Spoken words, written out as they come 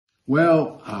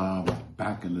Well,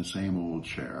 back in the same old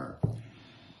chair.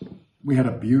 We had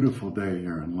a beautiful day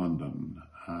here in London.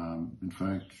 In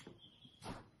fact,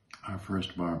 our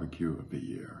first barbecue of the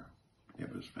year.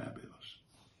 It was fabulous.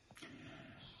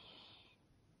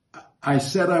 I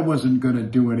said I wasn't going to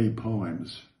do any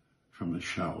poems from the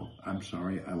show. I'm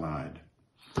sorry, I lied.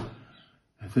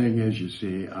 The thing is, you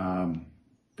see,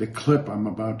 the clip I'm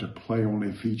about to play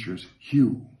only features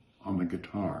Hugh on the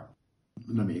guitar.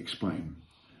 Let me explain.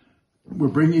 We're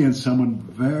bringing in someone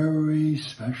very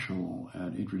special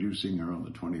and introducing her on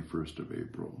the 21st of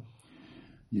April.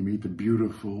 You meet the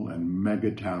beautiful and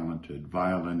mega-talented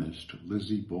violinist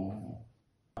Lizzie Ball.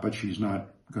 But she's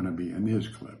not going to be in this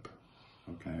clip,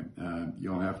 okay?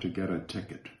 You'll have to get a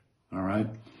ticket, all right?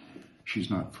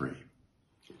 She's not free.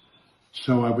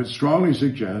 So I would strongly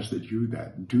suggest that you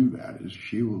do that, as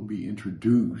she will be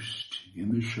introduced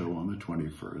in the show on the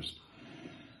 21st,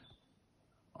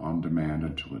 on demand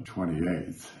until the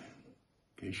 28th, in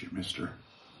case you missed her,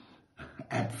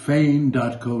 at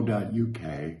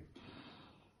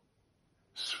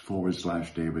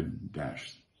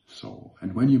fane.co.uk/David-Soul.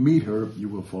 And when you meet her, you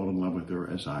will fall in love with her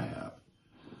as I have.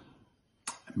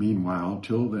 Meanwhile,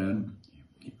 till then,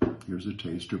 here's a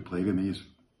taster played in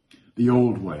the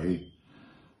old way,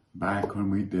 back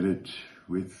when we did it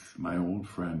with my old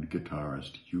friend,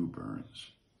 guitarist Hugh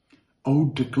Burns.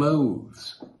 Ode to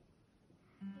Clothes.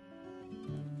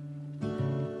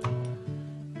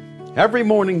 Every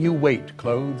morning you wait,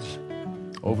 clothes,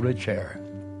 over a chair,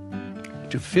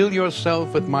 to fill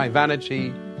yourself with my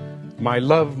vanity, my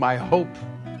love, my hope,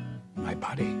 my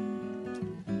body.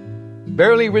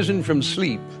 Barely risen from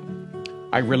sleep,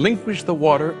 I relinquish the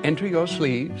water, enter your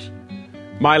sleeves.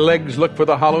 My legs look for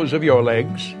the hollows of your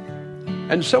legs,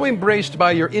 and so embraced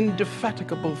by your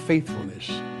indefatigable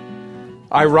faithfulness,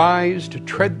 I rise to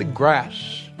tread the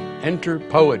grass, enter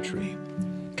poetry,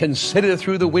 consider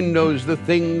through the windows the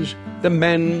things, the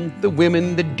men, the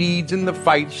women, the deeds, and the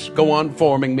fights go on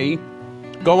forming me,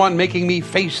 go on making me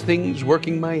face things,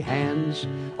 working my hands,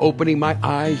 opening my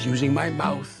eyes, using my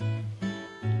mouth.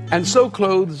 And so,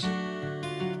 clothes,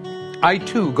 I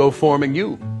too go forming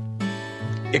you,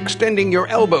 extending your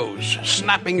elbows,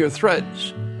 snapping your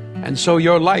threads, and so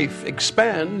your life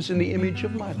expands in the image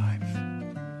of my life.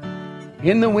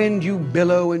 In the wind you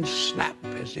billow and snap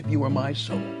as if you were my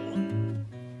soul.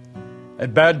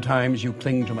 At bad times you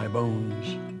cling to my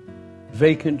bones,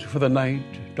 vacant for the night,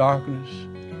 darkness,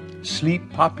 sleep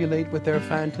populate with their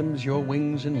phantoms your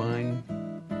wings and mine.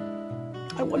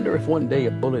 I wonder if one day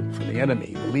a bullet from the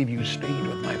enemy will leave you stained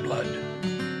with my blood,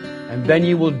 and then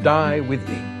you will die with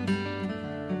me.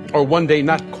 Or one day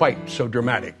not quite so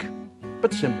dramatic,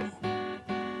 but simple.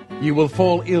 You will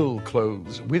fall ill,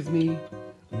 clothes, with me,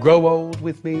 grow old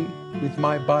with me, with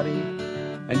my body,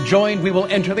 and joined we will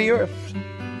enter the earth.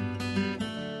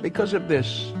 Because of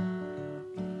this,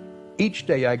 each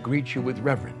day I greet you with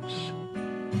reverence,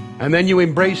 and then you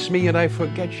embrace me and I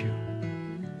forget you,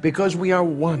 because we are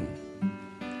one,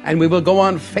 and we will go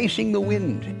on facing the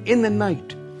wind, in the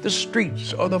night, the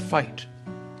streets, or the fight,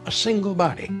 a single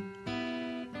body.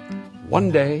 One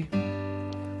day,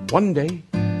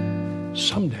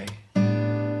 someday,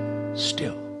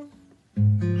 still.